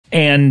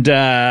And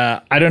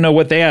I don't know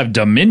what they have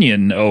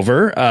dominion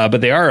over,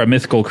 but they are a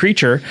mythical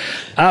creature.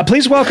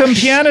 Please welcome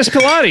Peonis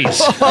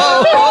Pilates.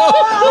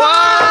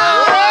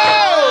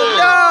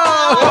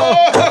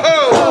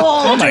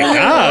 Oh my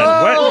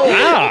God!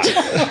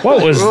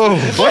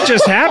 What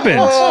just happened?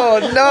 Oh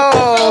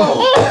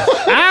no!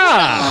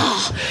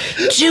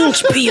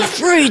 Don't be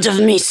afraid of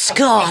me,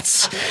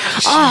 Scott.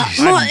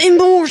 My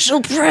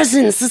immortal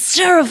presence is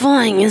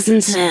terrifying,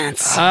 isn't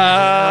it?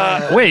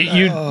 Wait,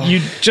 you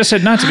just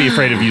said not to be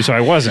afraid of you, so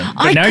I wasn't.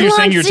 But now you're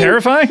saying you're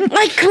terrifying?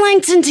 I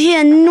clanked into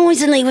here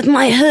noisily with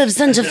my hooves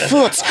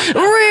underfoot,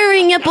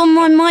 rearing up on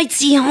my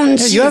mighty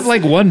haunches. You have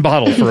like one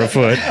bottle for a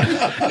foot,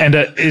 and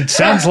it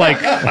sounds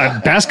like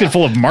a basket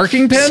full of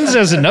marking pens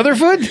as another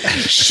foot?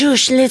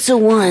 Shush, little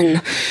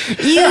one.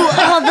 You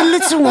are the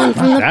little one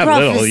from the that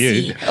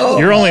prophecy. Little,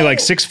 you're only like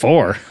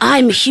 6'4".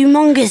 I'm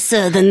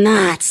humongouser than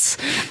that.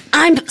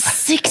 I'm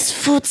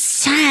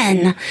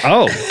 6'10".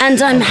 Oh.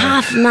 And I'm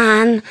half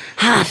man,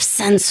 half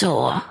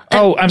centaur.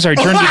 Oh, I'm sorry.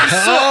 Turn to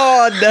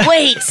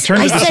Wait,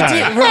 I said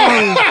it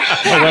wrong.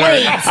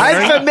 Wait.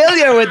 I'm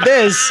familiar with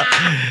this.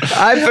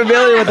 I'm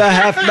familiar with a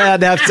half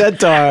man, half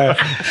centaur.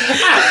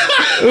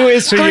 Who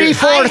is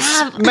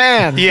 3/4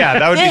 man? Yeah,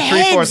 that would be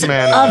 3/4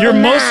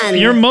 man.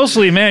 You're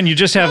mostly man. You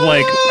just have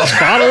like a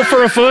bottle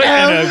for a foot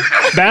and a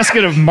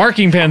basket of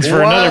marking pens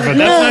for another foot.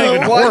 That's not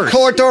even horse.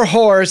 1/4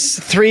 horse,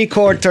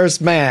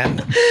 3/4 man.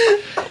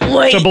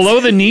 Wait. So below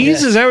the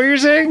knees, is that what you're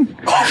saying?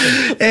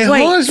 A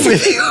horse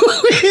with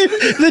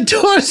the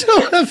torso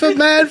of a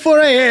man for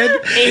a head,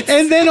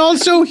 and then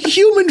also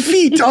human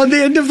feet on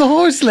the end of the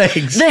horse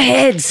legs. The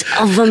head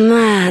of a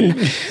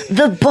man,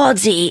 the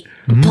body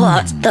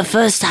part, the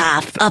first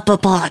half, upper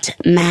part,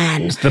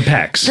 man. The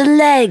pecs. The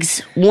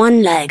legs,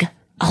 one leg,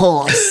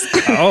 horse.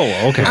 Oh,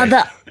 okay.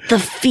 The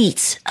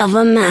feet of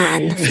a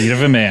man. Feet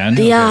of a man.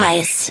 The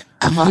eyes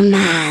of a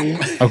man.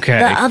 Okay.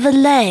 The other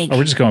leg Oh,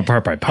 we're just going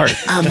part by part.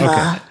 of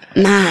a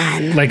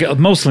man. Like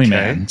mostly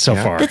man so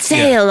far. The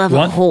tail of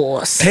a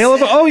horse. Tail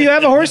of oh, you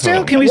have a horse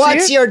tail? Can we see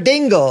What's it? your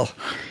dingle?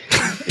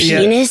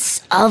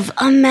 Penis of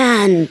a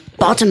man.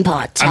 Bottom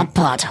part, top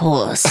part,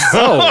 horse.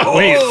 Oh,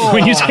 wait.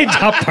 When you say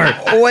top part,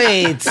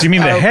 Wait. do you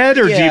mean the head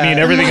or do you mean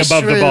everything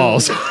above the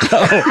balls?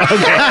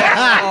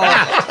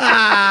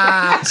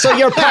 So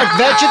you're part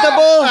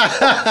vegetable,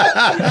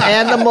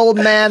 animal,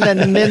 man,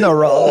 and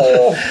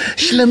mineral.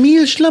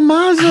 Schlemiel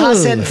Schlemazel.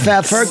 Hassan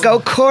Pfeffer, go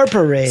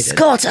corporated.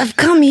 Scott, I've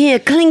come here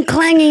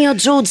clanging your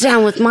jaw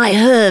down with my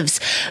hooves,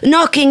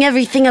 knocking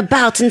everything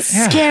about and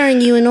scaring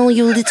you and all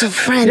your little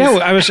friends. Yeah,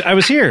 I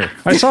was here.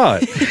 I saw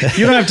it.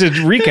 You don't have to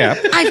recap.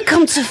 I've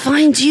come to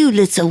find you,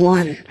 little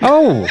one.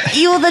 Oh.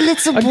 You're the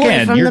little boy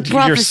Again, from the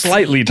prophecy. you're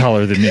slightly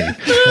taller than me.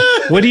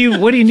 What do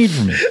you need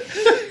from me?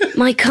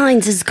 My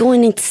kind is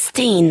going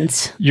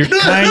extinct. You're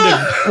kind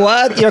of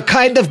What? You're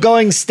kind of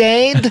going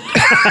stained?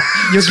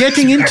 You're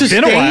getting into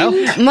been a while.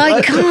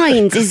 My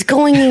kind is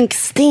going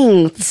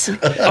extinct.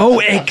 Oh,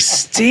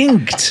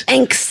 extinct.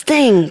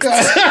 Extinct.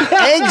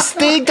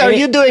 Extinct? Are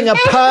you doing a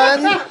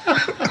pun?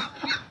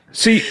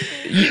 See,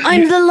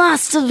 I'm the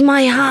last of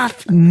my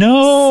half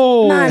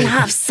no. man,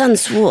 half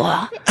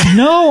centaur.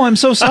 No, I'm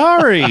so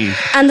sorry.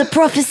 And the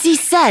prophecy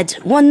said,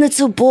 one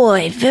little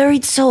boy, very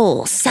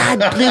tall, sad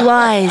blue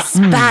eyes,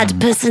 bad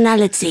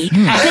personality, could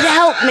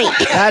help me.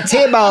 That's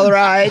him, all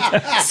right.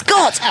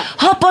 Scott,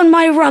 hop on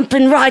my rump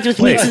and ride with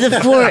me to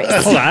the forest.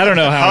 Hold on, I don't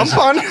know how.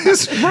 On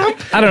his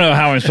rump. I don't know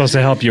how I'm supposed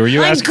to help you. Are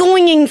you I'm asking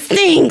going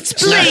extinct,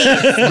 please.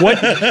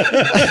 what?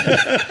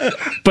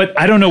 But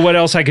I don't know what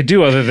else I could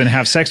do other than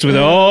have sex with.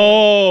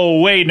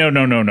 Oh, wait, no.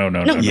 No,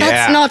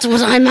 that's not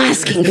what I'm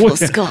asking for,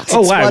 Scott.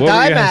 Oh, wow. What were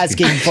I'm you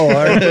asking for.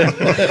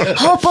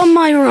 Hop on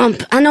my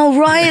rump and I'll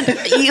ride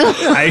you.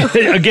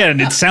 Again,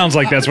 it sounds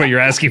like that's what you're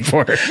asking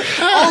for.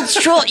 I'll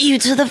trot you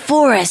to the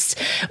forest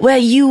where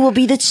you will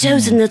be the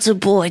chosen little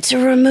boy to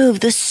remove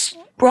the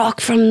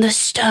rock from the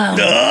stone.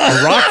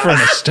 A rock from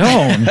a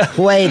stone.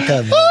 Wait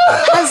a minute.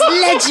 As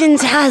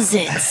legend has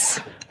it.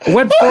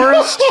 What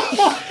forest?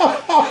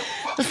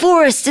 The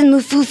forest in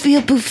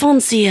Mufufia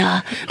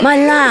Bufoncia, my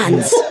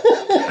lands.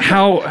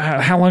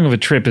 How long of a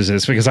trip is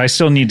this? Because I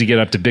still need to get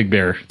up to Big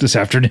Bear this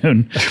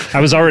afternoon. I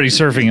was already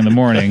surfing in the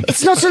morning.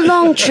 It's not a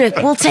long trip.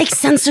 We'll take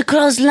Santa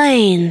Claus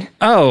Lane.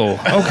 Oh,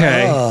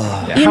 okay.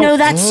 You know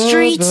that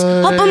street?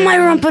 Hop on my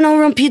rump and I'll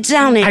rump you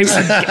down it.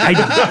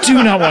 I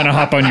do not want to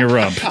hop on your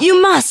rump.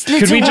 You must,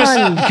 little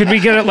one. Could we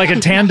get like a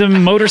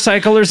tandem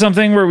motorcycle or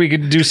something where we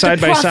could do side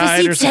by side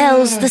Prophecy or something?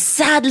 tells the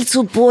sad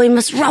little boy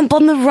must rump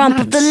on the rump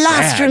of the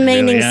last Sad,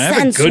 remaining really. I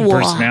have a centaur. good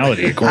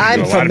personality. according to I'm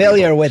a lot of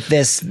familiar people. with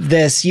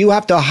this. You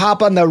have to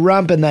hop on the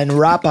rump and then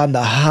rop on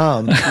the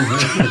hump.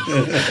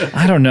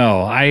 I don't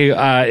know.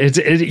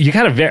 You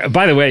gotta.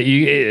 By the way,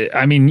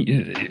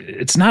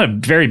 it's not a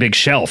very big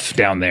shelf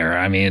down there.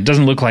 I mean, it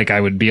doesn't look like I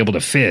would be able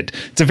to fit.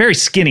 It's a very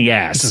skinny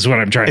ass, is what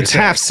I'm trying to say. It's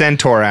half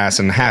centaur ass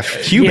and half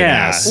human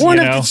ass. One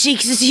of the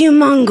cheeks is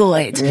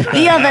humongoid.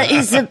 The other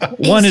is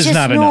One is just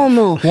not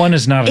normal. enough. One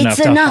is not enough.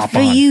 It's enough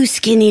for you,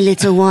 skinny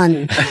little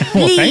one.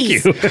 Well, thank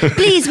you.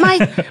 Please,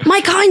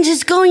 my kind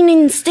is going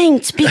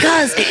extinct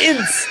because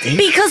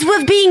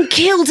we're being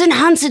killed and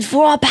hunted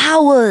for our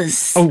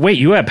powers. Oh, wait,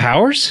 you have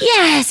powers?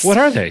 Yes. What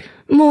are they?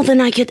 More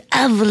than I could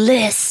ever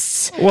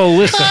list. Well,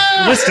 list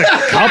a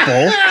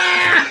couple.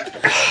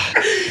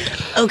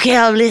 Okay,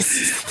 I'll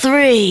list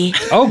 3.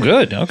 Oh,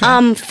 good.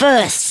 Okay.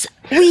 First,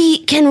 we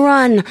can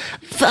run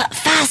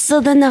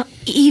faster than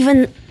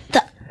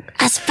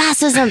as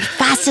fast as the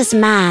fastest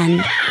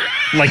man.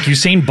 Like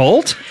Usain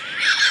Bolt?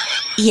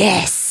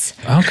 Yes.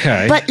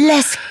 Okay. But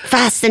less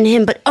fast than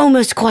him, but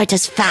almost quite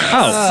as fast.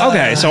 Oh,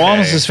 okay. So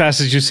almost as fast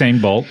as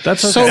Usain Bolt.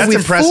 That's okay. So That's with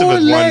impressive 4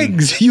 with one.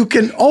 legs, you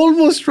can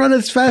almost run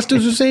as fast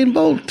as Usain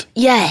Bolt.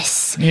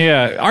 Yes.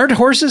 Yeah. Aren't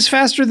horses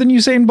faster than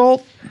Usain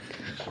Bolt?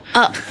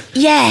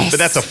 Yes. But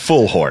that's a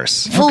full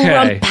horse. full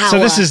run power. So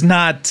this is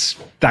not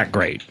that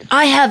great.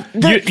 I have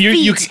the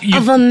feet you-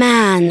 of a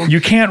man.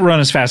 You can't run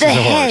as fast The as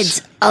a head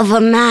horse. of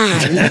a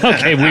man.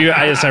 Okay.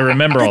 Yes, I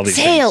remember all The these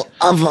tail things.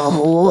 of a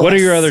horse. What are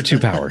your other 2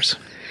 powers?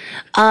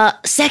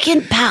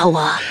 Second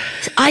power.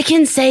 I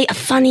can say a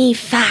funny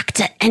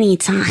fact at any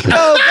time.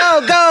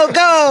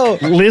 Go.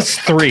 List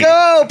 3.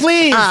 Go,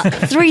 please.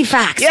 3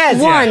 facts. Yes.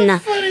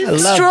 1,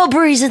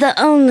 strawberries are the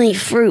only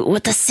fruit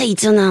with the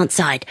seeds on the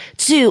outside.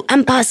 2,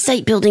 Empire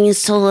State Building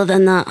is taller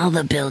than the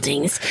other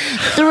buildings.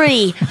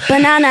 3,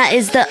 banana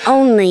is the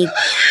only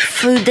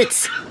food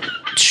that's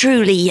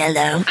truly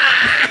yellow.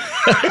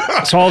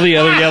 So all the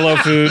other yellow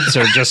foods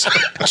are just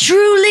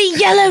Truly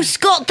yellow,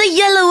 Scott, the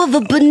yellow of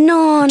a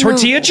banana.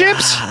 tortilla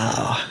chips?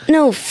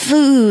 No,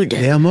 food.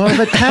 They're more of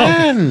a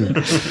tan.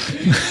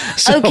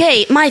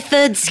 Okay, my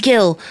third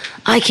skill.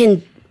 I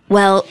can,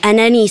 and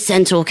any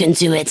centaur can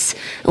do it.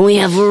 We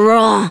have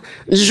raw,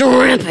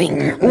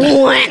 dripping,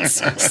 wet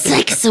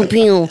sex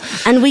appeal,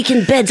 and we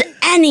can bed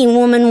any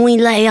woman we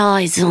lay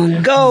eyes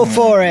on. Go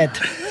for it.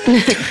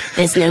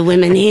 There's no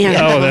women here.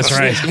 Oh, that's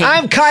right.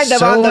 I'm kind of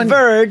So on the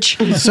verge.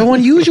 So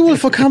unusual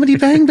for Comedy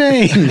Bang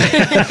Bang.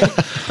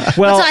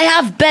 Well, But I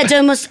have bed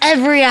almost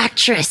every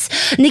actress.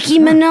 Nicki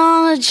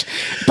Minaj,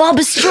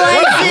 Barbra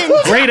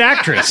Streisand, great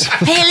actress.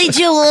 Haley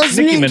Joel Osment.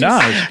 Nicki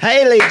Minaj.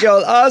 Haley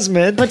Joel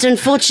Osment. But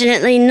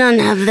unfortunately, none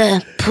have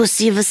the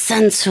pussy of a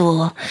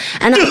centaur,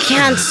 and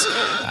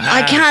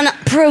I can't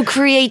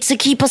procreate to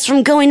keep us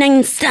from going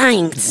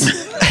extinct.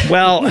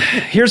 Well,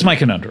 here's my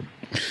conundrum.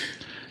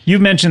 You've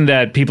mentioned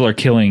that people are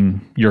killing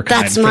your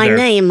kind. That's for my their-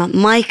 name,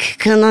 Mike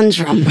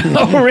Conundrum.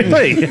 Oh,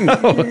 really?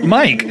 Oh,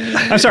 Mike.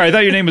 I'm sorry. I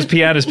thought your name was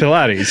Peonis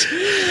Pilates.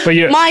 But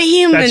My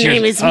human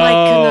name is Mike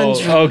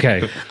Conundrum.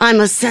 Okay. I'm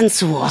a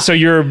centaur. So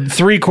you're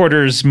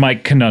 3/4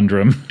 Mike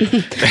Conundrum.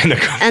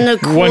 And a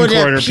quarter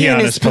Peonis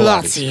Peonis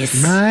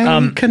Pilates. Pilates.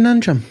 My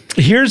conundrum.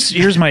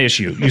 Here's my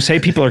issue. You say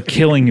people are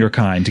killing your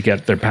kind to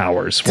get their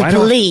powers. The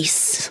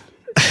police.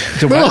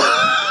 To what?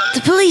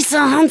 The police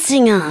are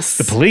hunting us.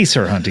 The police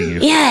are hunting you.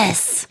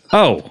 Yes.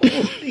 Oh.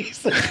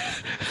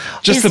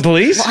 Just the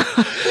police?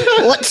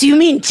 What do you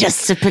mean,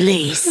 just the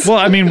police? Well,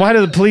 I mean, why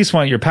do the police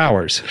want your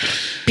powers?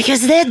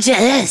 Because they're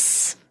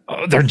jealous.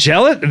 Oh, they're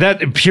jealous?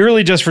 That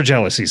purely just for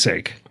jealousy's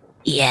sake.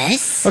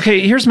 Yes.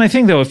 Okay, here's my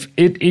thing, though. If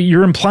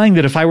you're implying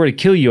that if I were to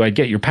kill you, I'd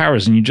get your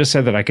powers, and you just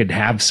said that I could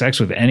have sex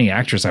with any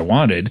actress I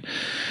wanted.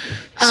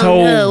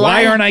 So no,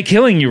 why aren't I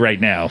killing you right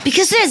now?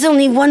 Because there's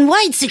only one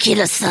way to kill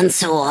a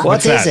centaur. What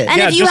is that? it? And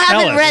Yeah, if you just tell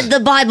haven't us. read the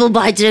Bible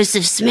by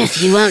Joseph Smith,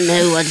 you won't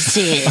know what it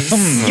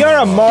is. You're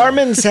a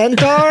Mormon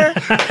centaur?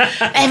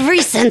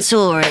 Every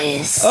centaur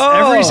is.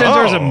 Every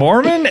centaur is a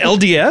Mormon?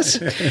 LDS?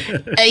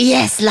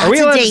 Yes, Are we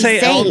allowed Latter-day to say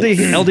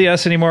Saints.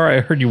 LDS anymore? I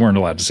heard you weren't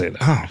allowed to say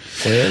that.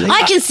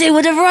 I can say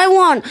whatever I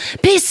want.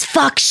 Piss,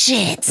 fuck,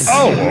 shit.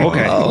 Oh,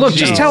 okay. Look,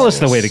 just tell us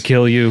the way to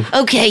kill you.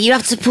 Okay, you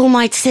have to pull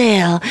my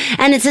tail,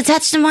 and it's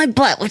attached to my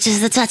butt, which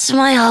is attached to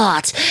my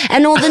heart,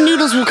 and all the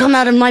noodles will come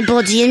out of my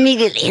body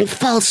immediately and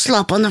fall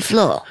slop on the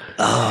floor.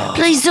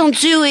 Please don't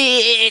do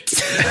it.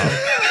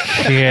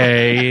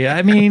 Okay.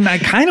 I mean, I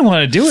kind of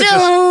want to do it.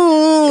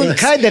 Don't. It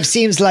kind of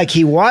seems like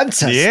he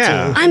wants us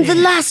Yeah. to. I'm the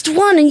last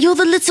one, and you're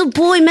the little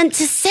boy meant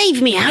to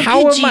save me.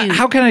 How could you?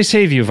 How can I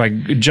save you if I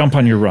jump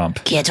on your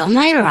rump? Get on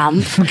my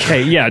rump.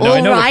 Okay, yeah, no, Or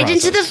I know ride the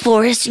into the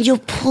forest, and you'll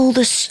pull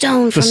the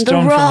stone from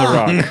stone the from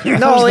rock. the rock.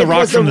 No, it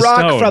was the from the rock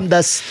stone. from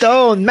the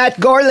stone. Matt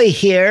Gourley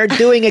here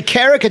doing a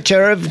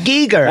caricature of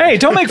Giger. Hey,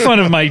 don't make fun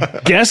of my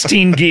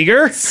guesting,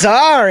 Giger.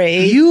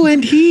 Sorry. You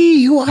and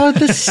he, you are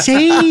the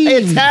same.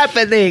 It's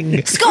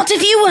happening. Scott,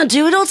 if you won't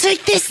do it, I'll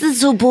take this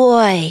little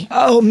boy.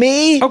 Oh,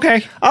 me?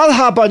 Okay. I'll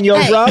hop on your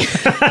rump.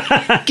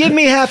 Give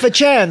me half a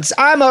chance.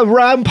 I'm a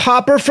rump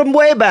hopper from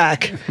way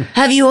back.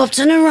 Have you hopped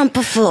on a rump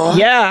before?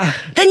 Yeah.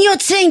 Then you're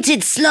tainted,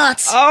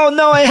 slut. Oh,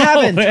 no, I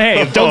haven't.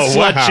 Hey, don't Oh,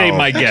 slut wow. shame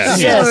my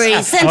guest. Yes.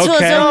 Sorry, centaurs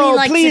Okay. only Oh,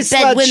 like to please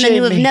bed slut women shame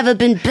who have me. never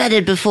been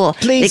bedded before.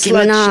 Please Nicki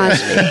slut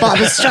Minaj,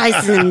 Barbara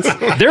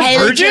Streisand, They're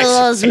Haley virgins?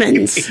 Joel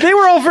Osment. They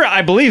were all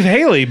I believe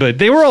Haley, but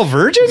they were all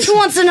virgins? Who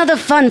wants another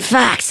fun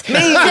fact?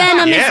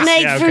 Venom Yes, is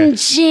made yeah, okay. from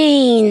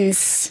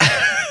jeans.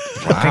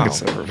 I think it's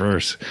the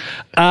reverse.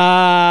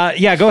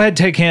 Yeah, go ahead,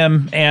 take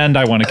him, and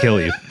I want to kill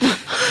you.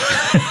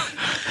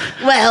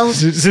 Well,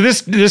 So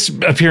this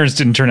appearance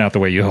didn't turn out the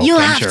way you hoped. you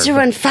I'm have sure, to but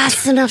run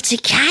fast enough to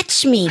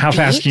catch me. How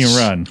fast bitch. can you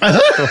run?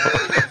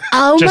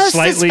 Almost as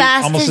slightly-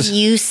 fast almost as as-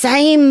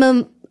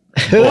 Usain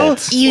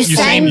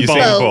Usain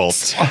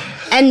Bolt.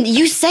 And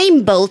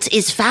Usain Bolt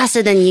is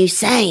faster than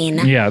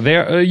Usain. Yeah,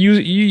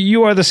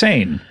 you are the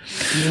sane.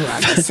 You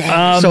are the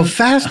same. So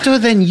faster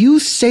than you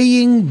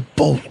saying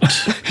bolt.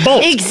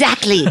 Bolt.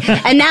 Exactly.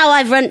 And now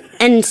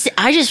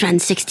I just ran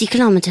 60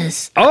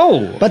 kilometers.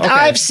 Oh, But okay.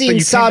 I've But seen you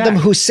came Saddam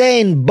back.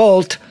 Hussein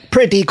bolt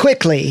pretty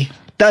quickly.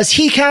 Does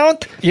he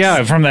count?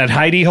 Yeah, from that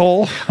hidey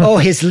hole. Oh,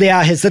 his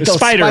little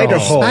spider, Spider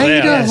hole. hole.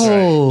 Yeah, that's right.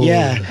 Idaho.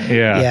 Yeah.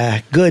 Yeah.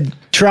 Yeah. Good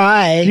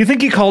try. You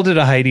think he called it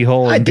a hidey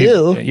hole? I and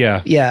do.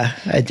 Yeah. Yeah,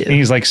 I do. And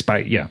he's like,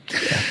 yeah.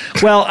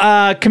 Well,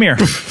 come here.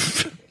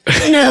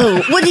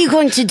 No, what are you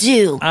going to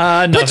do? Put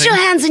nothing. your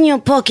hands in your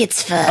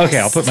pockets first. Okay,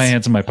 I'll put my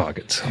hands in my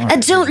pockets. All right.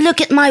 And don't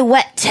look at my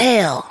wet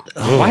tail.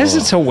 Why is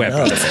it so wet?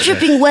 It's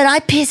dripping wet. I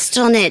pissed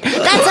on it.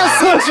 That's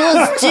how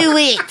centaurs do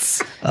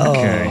it.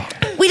 Okay.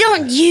 We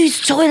don't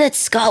use toilets,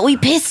 Scott. We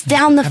piss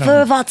down the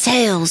fur of our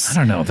tails. I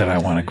don't know that I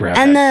want to grab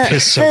And that the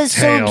piss-soaked fur's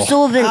so tail.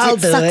 absorbent, I'll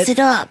it do sucks it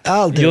up.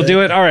 I'll do You'll it.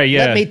 do it? All right,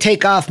 yeah. Let me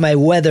take off my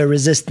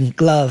weather-resistant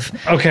glove.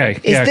 Okay.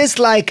 Is yeah. this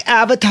like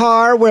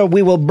Avatar, where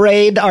we will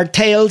braid our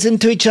tails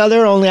into each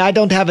other? Only I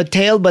don't have a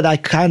tail, but I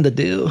kind of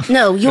do.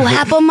 No, you'll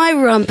hop on my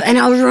rump and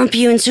I'll rump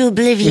you into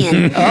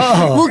oblivion.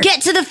 We'll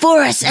get to the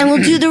forest and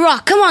we'll do the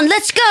rock. Come on,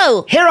 let's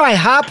go. Here I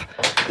hop.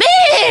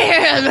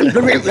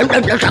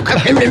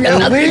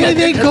 Where do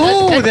they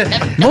go?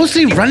 They're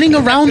mostly running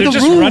around They're the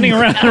just room. running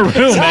around a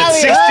room at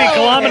 60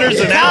 kilometers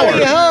an hour.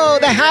 Tally-ho,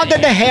 the hound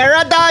and the hare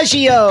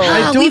adagio.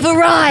 Ah, we've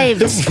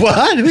arrived.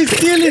 What? We're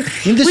still in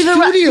the We've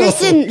arrived.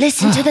 studio.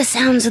 Listen to the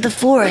sounds of the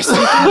forest. You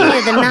can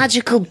hear the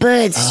magical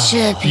birds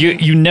chirping.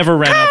 You never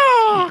ran out.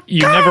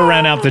 You never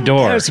ran out the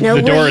door. No,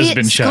 The door we're has here,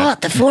 been shut.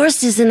 Scott, the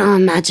forest is in our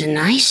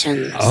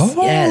imaginations.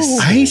 Yes.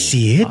 I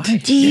see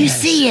it. Do you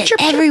see it?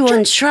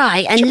 Everyone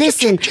try and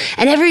listen,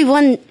 and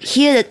everyone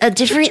hear a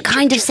different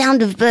kind of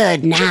sound of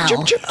bird now.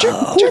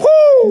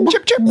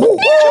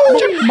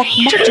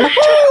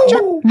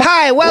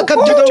 Hi, welcome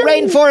to the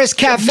Rainforest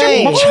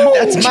Cafe.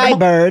 That's my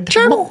bird.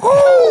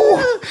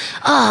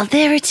 Oh,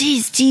 there it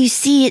is. Do you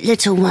see it,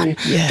 little one?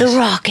 Yes. The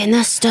rock and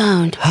the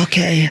stone.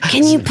 Okay.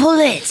 Can you pull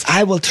it?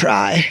 I will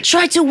try.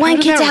 Try to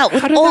wank did it that- out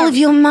with how did all that- of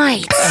your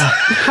might.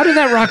 How did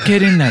that rock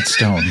get in that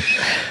stone?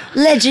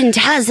 Legend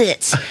has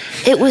it,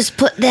 it was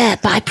put there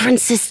by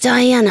Princess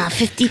Diana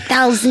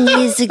 50,000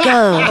 years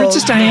ago.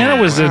 Princess Diana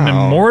was an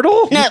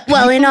immortal? No,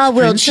 well, in our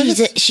world,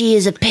 she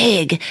is a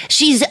pig.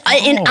 She's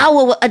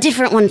a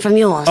different one from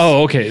yours.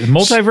 Oh, okay.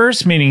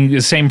 Multiverse, meaning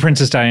the same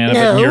Princess Diana,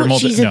 but you're No,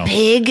 she's a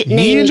pig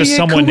Nearly named. Just a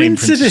someone named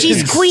coincidence. Princess.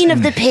 She's queen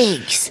of the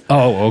pigs.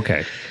 Oh,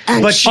 okay.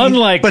 And But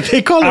Unlike but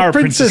they call her our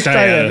Princess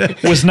Diana.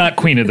 was not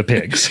queen of the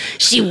pigs.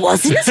 she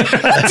wasn't.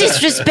 What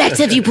disrespect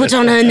have you put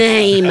on her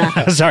name?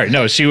 Sorry,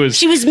 no, she was.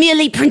 She was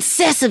merely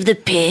princess of the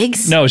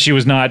pigs. No, she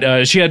was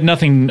not. She had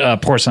nothing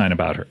porcine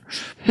about her.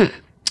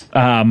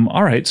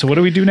 All right, so what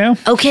do we do now?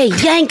 Okay,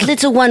 yank,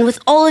 little one, with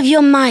all of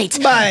your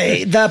might.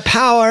 By the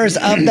powers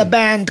of the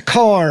band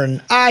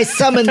Korn, I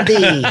summon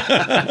thee.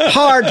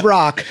 Hard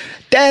rock,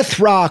 death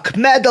rock,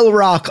 metal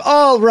rock,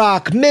 all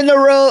rock,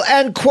 mineral,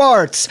 and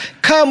quartz.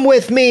 Come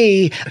with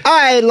me.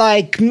 I,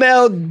 like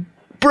Mel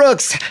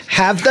Brooks,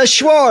 have the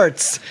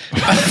Schwartz.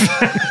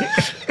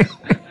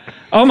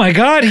 Oh my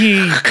God, he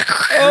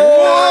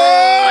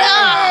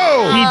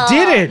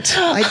did it.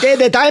 I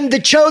did it. I'm the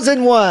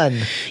chosen one.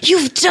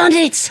 You've done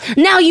it.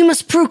 Now you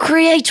must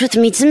procreate with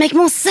me to make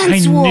more I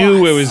sense. knew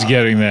it Wars. was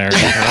getting there.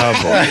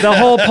 The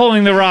whole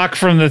pulling the rock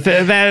from the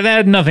that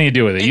had nothing to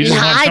do with it. You just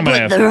want I somebody.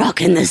 put the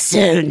rock in the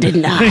stone,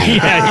 didn't I?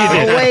 Yeah,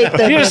 you did.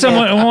 Wait, You just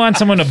want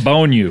someone to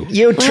bone you.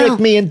 you tricked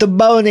me into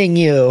boning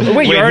you.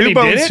 Wait, you already who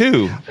bones did it?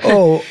 who?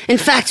 Oh, In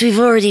fact, we've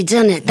already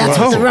done it. That's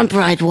what the rump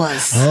ride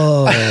was.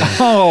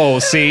 Oh,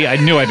 see, I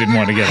knew I didn't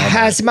want to get on that.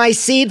 has my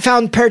seed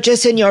found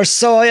purchase in your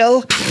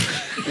soil?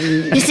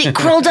 You see, it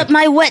crawled up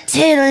my wet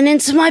tail and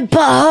into my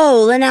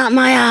butthole and out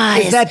my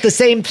eyes. Is that the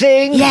same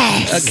thing?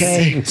 Yes.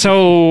 Okay.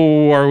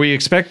 So, are we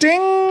expecting?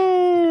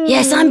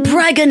 Yes, I'm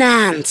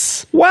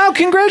pregnant. Wow,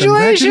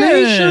 congratulations!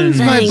 Congratulations,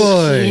 my Thank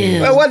boy.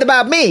 you. Well, what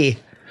about me?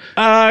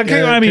 I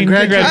mean,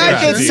 congratulations.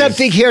 I did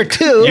something here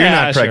too. Yeah, You're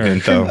not sure.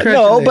 pregnant, though.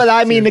 No, but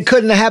I mean, it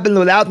couldn't have happened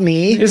without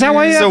me. Is that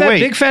why you have So that wait.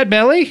 big fat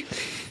belly?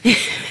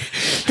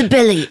 The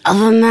belly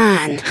of a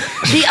man,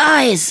 the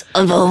eyes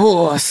of a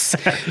horse,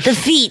 the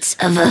feet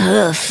of a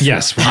hoof,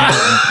 Yes.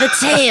 the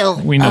tail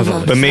We know of the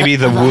a But maybe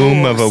the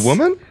womb of a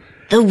woman?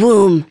 The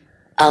womb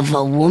of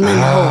a woman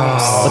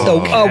horse. A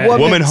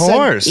Woman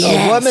horse.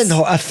 Yes. A woman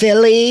horse. A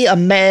filly, a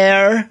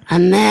mare. A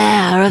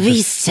mare of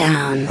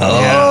Easttown.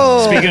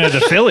 Yeah. Speaking of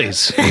the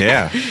Phillies.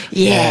 Yeah.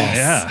 Yes.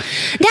 Yeah.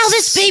 Now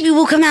this baby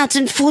will come out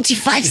in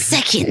 45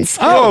 seconds.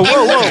 Whoa.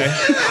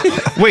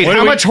 Wait,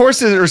 how much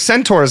horses or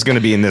centaur is going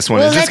to be in this one?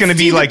 Well, Is this let's going to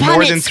be do the like more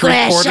Punnett than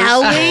square, 3/4?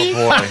 shall we?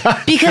 Oh, boy.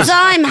 Because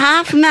I'm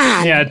half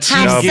man, Yeah, half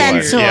team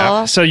gear. centaur.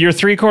 Yeah. So you're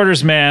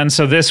 3/4 man,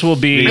 so this will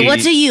be...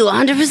 What are you?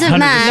 100%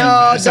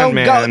 man? No,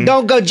 man.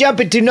 don't go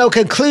jumping to no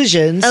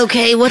conclusions.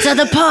 Okay, what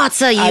other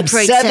parts are you, I'm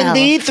pray tell?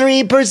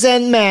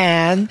 73%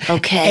 man.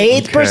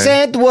 Okay.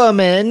 8%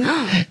 woman.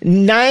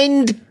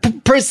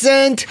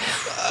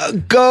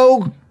 9%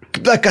 go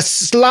like a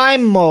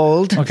slime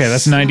mold. Okay,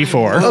 that's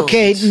 94.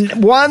 Okay,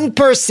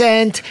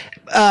 1%.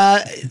 A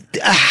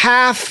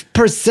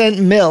 0.5%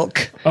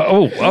 milk.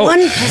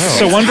 1%.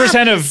 So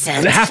 1% of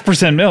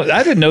 0.5% milk.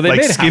 I didn't know they Like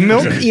made skim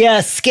milk? 0.5%.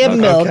 Yeah, skim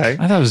milk. Okay.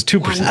 I thought it was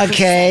 2%.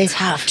 Okay,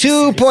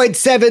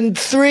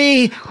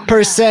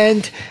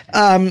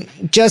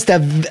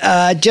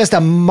 2.73%. Just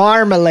a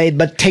marmalade,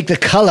 but take the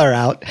color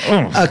out.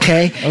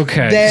 Okay.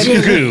 Okay. Then,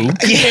 Goo.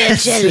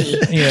 yes. Jelly.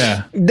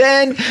 Yeah.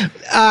 Then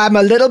a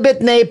little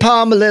bit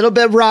napalm, a little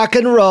bit rock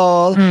and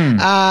roll,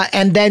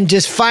 and then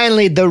just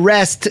finally the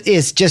rest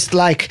is just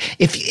like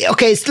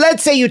so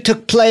let's say you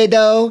took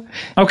Play-Doh,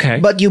 Okay.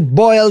 but you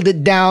boiled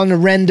it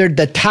down, rendered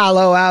the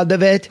tallow out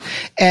of it,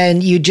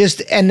 and you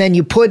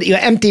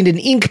emptied an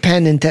ink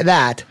pen into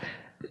that.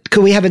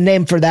 Could we have a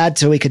name for that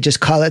so we could just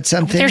call it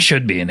something? There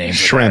should be a name. for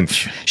Shrimp.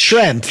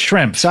 Shrimp.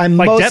 Shrimp. So I'm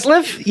Like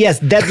Detlef? Yes,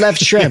 Detlef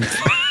Shrimp.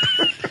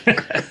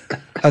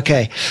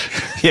 Okay.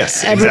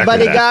 Yes.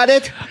 Everybody exactly got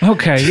it? that.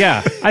 Okay,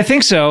 yeah. I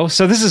think so.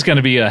 So this is going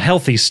to be a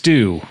healthy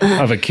stew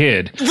of a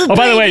kid.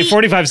 By the way, baby-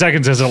 45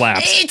 seconds has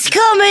elapsed. It's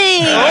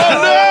coming!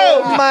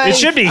 Oh, my. It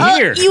should be Oh,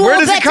 here. you Where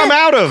all does it better come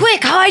out of?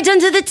 Quick, hide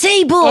under the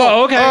table.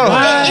 Oh,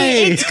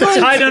 okay. It's going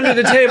It's hide under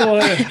the table.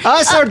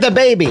 Us or the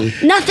baby?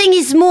 Nothing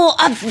is more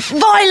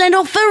violent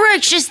or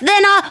ferocious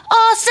than our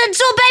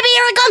centaur baby.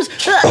 Here it comes.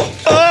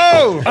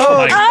 Oh! Oh,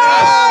 my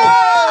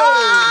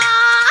God.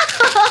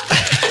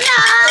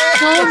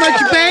 So much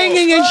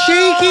banging and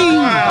shaking.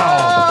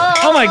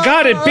 Oh, my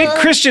God. It bit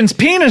Kristian's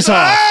penis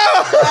off.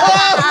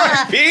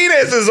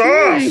 Penis is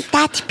off!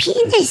 That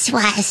penis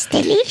was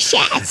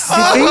delicious.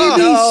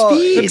 Baby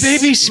speaks.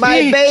 Baby speaks.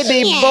 My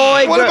baby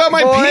boy. What about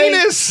my boy.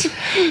 penis?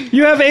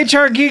 You have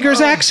H.R.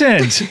 Giger's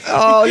accent.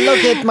 Oh,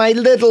 look at my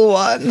little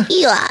one.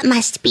 You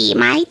must be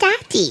my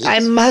daddy. I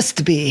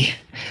must be.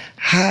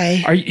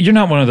 Hi. You're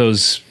not one of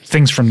those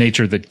things from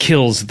nature that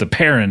kills the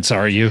parents,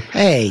 are you?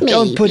 Hey,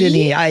 don't put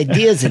any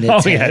ideas in it. Oh,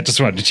 Ted. yeah. I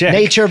just wanted to check.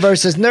 Nature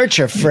versus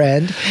nurture,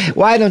 friend.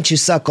 Why don't you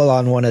suckle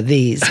on one of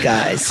these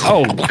guys?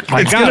 Oh,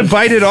 my It's God. going to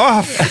bite it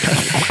off.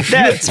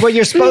 That's what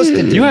you're supposed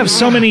to do. You have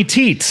so many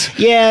teats.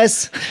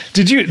 Yes.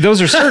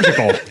 Those are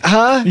surgical.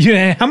 Huh?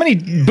 How many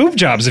boob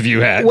jobs have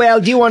you had? Well,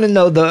 do you want to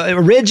know the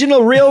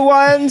original real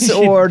ones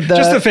or the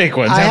Just the fake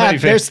ones? I How many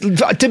have. fake-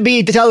 There's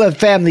to tell a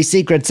family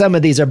secret. Some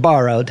of these are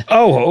borrowed.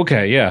 Oh,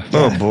 okay. Yeah.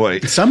 Oh,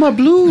 boy. Some are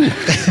blue.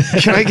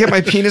 Can I get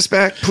my penis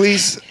back,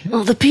 please?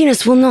 Well, the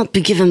penis will not be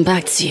given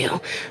back to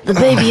you. The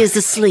baby is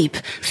asleep.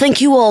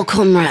 Thank you all,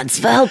 comrades,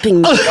 for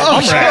helping me. You're a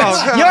I didn't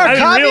realize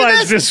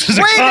communist? this was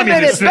a Wait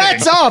communist a minute, thing.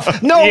 bets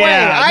off. No Yeah,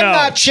 way. I'm no.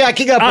 not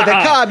checking up with a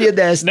Uh-uh.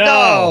 communist.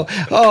 No.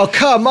 Oh,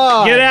 come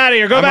on. Get out of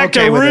here. Go I'm back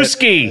okay to with it.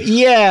 Ruski.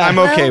 Yeah. I'm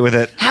okay with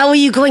it. How are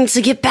you going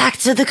to get back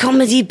to the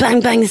Comedy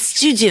Bang Bang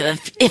studio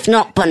if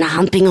not by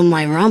humping on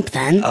my rump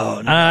then?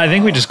 I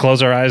think we just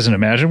close our eyes and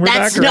imagine we're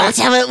That's back. not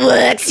how it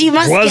works. You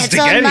must Was get to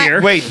on get that.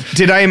 here. Wait,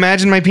 did I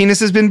imagine my penis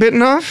has been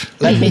bitten off?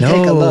 Let me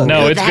take a look.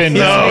 No, it's been.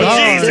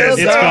 That's- No, Jesus.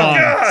 it's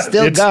gone.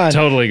 Still It's gone.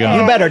 totally gone.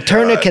 You better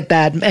tourniquet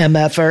that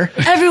MFer.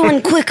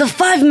 Everyone, quick, a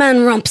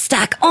 5-man rump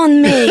stack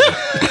on me.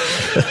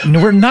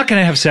 No, we're not going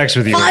to have sex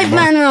with you. anymore.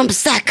 5-man rump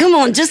stack. Come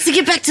on, just to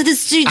get back to the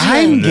studio.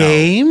 I'm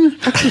game.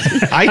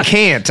 I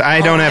can't.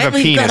 I don't have a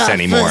We've got penis our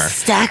anymore. First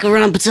stack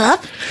rumped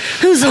up.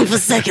 Who's on for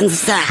second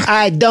stack?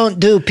 I don't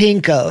do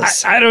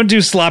pinkos. I don't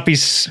do sloppy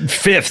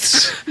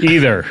fifths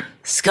either.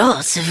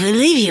 Scott, if we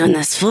leave you in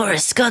this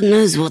forest, God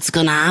knows what's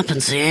gonna happen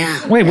to you.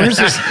 Wait, where's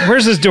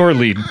this door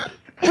lead?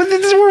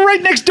 We're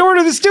right next door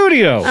to the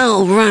studio.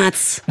 Oh,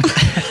 rats.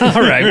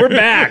 All right, we're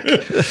back.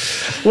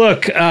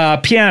 Look,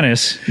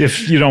 Pianis,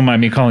 if you don't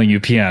mind me calling you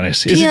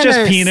Pianis. Is it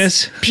just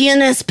penis?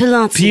 Peonis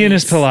Pilates.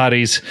 Peonis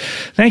Pilates.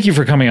 Thank you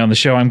for coming on the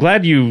show. I'm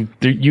glad you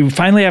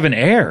finally have an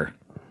heir.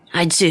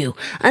 I do.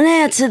 An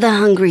heir to the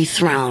hungry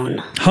throne.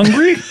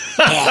 Hungry?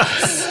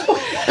 Yes.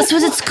 That's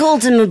what it's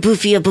called in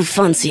Mabufia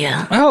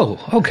Buffoncia.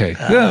 Oh, okay.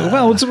 Yeah,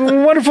 well, it's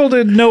wonderful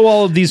to know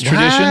all of these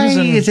traditions.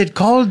 Why And is it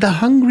called the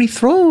Hungry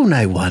Throne,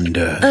 I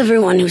wonder?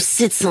 Everyone who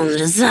sits on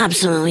it is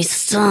absolutely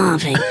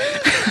starving.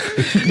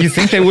 you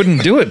think they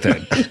wouldn't do it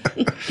then?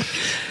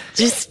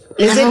 Just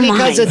Is it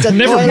because it's a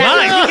Never toilet?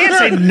 mind. You can't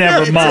say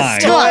never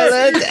mind.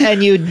 Toilet,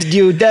 and you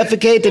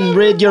defecate and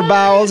rid your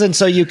bowels, and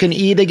so you can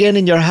eat again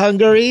and you're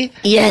hungry?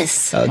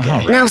 Yes.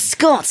 Okay. Now,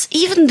 Scott,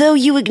 even though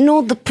you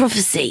ignored the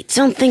prophecy,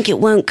 don't think it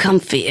won't come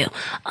for you.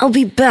 I'll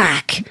be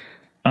back.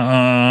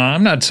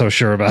 I'm not so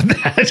sure about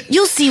that.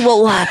 You'll see what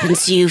will happen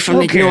to you from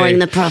Okay. ignoring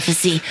the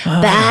prophecy.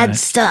 Bad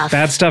stuff.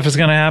 Bad stuff is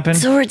going to happen?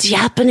 It's already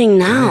happening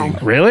now.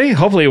 Really?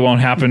 Hopefully it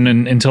won't happen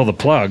until the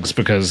plugs,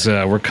 because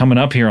we're coming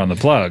up here on the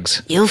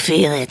plugs. You'll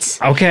feel it.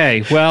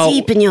 Okay, well...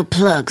 Deep in your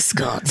plug,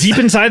 Scott. Deep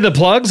inside the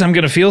plugs, I'm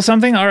going to feel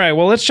something? All right,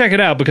 well, let's check it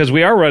out, because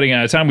we are running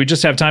out of time. We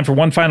just have time for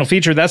one final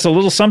feature. That's a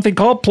little something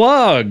called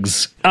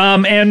plugs.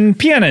 And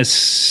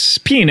penis.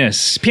 What do you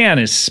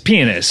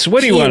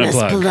want to Peonis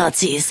plug?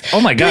 Pilates. Oh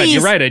my God, Please.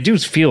 you're right. I do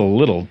feel a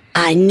little...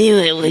 I knew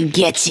it would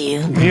get you.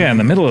 Yeah, in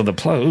the middle of the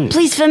plug. Ooh.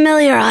 Please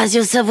familiarize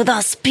yourself with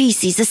our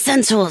species, the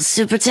centaurs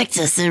who protect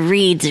us, and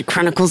read the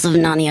Chronicles of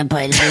Narnia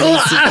by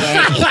Louis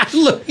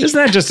C.K. Isn't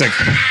that just a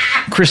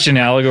Christian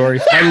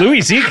allegory? By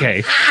Louis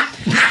C.K.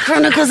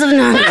 Chronicles of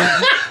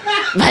Narnia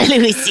by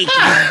Louis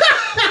C.K.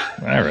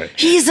 All right.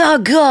 He's our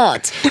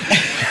god.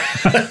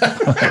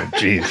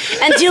 Jeez.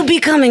 And he'll be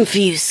coming for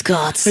you,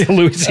 Scott.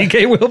 Louis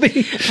C.K. will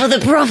be? For the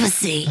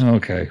prophecy.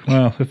 Okay.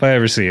 Well, if I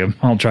ever see him,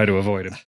 I'll try to avoid him.